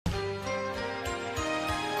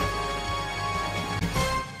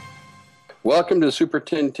Welcome to the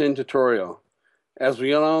Supertintin tutorial. As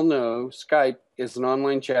we all know, Skype is an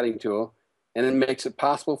online chatting tool, and it makes it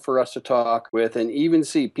possible for us to talk with and even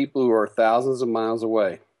see people who are thousands of miles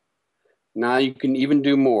away. Now you can even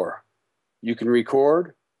do more. You can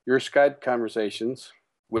record your Skype conversations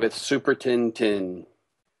with Supertintin.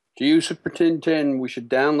 To use Supertintin, we should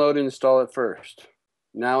download and install it first.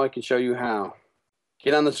 Now I can show you how.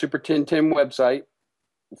 Get on the Supertintin website,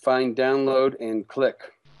 find download and click.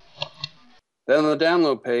 Then on the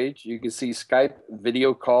download page, you can see Skype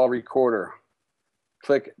Video Call Recorder.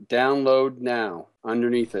 Click Download Now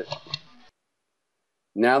underneath it.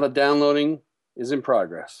 Now the downloading is in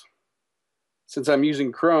progress. Since I'm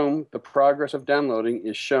using Chrome, the progress of downloading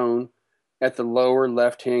is shown at the lower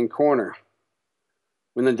left-hand corner.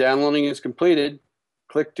 When the downloading is completed,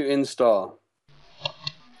 click to install.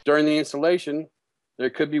 During the installation,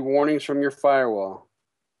 there could be warnings from your firewall.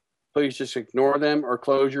 Please just ignore them or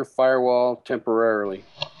close your firewall temporarily.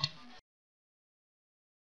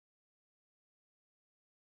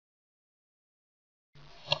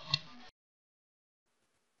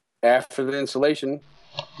 After the installation,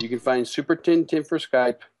 you can find Supertintin for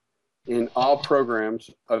Skype in all programs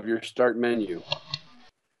of your Start menu.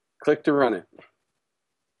 Click to run it.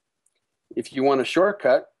 If you want a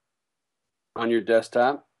shortcut on your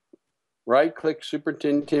desktop, right-click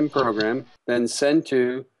Supertintin program, then send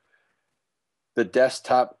to the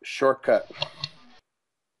desktop shortcut.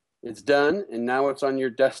 It's done, and now it's on your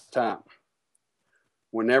desktop.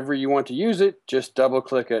 Whenever you want to use it, just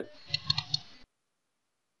double-click it.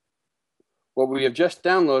 What we have just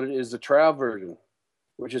downloaded is the trial version,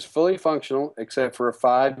 which is fully functional except for a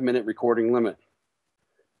 5-minute recording limit.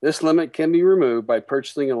 This limit can be removed by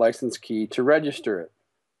purchasing a license key to register it,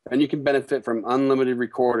 and you can benefit from unlimited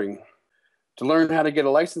recording. To learn how to get a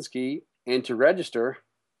license key and to register,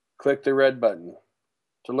 click the red button.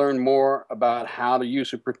 To learn more about how to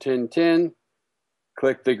use Supertintin,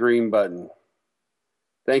 click the green button.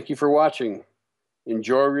 Thank you for watching.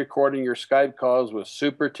 Enjoy recording your Skype calls with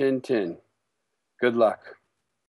Supertintin. Good luck.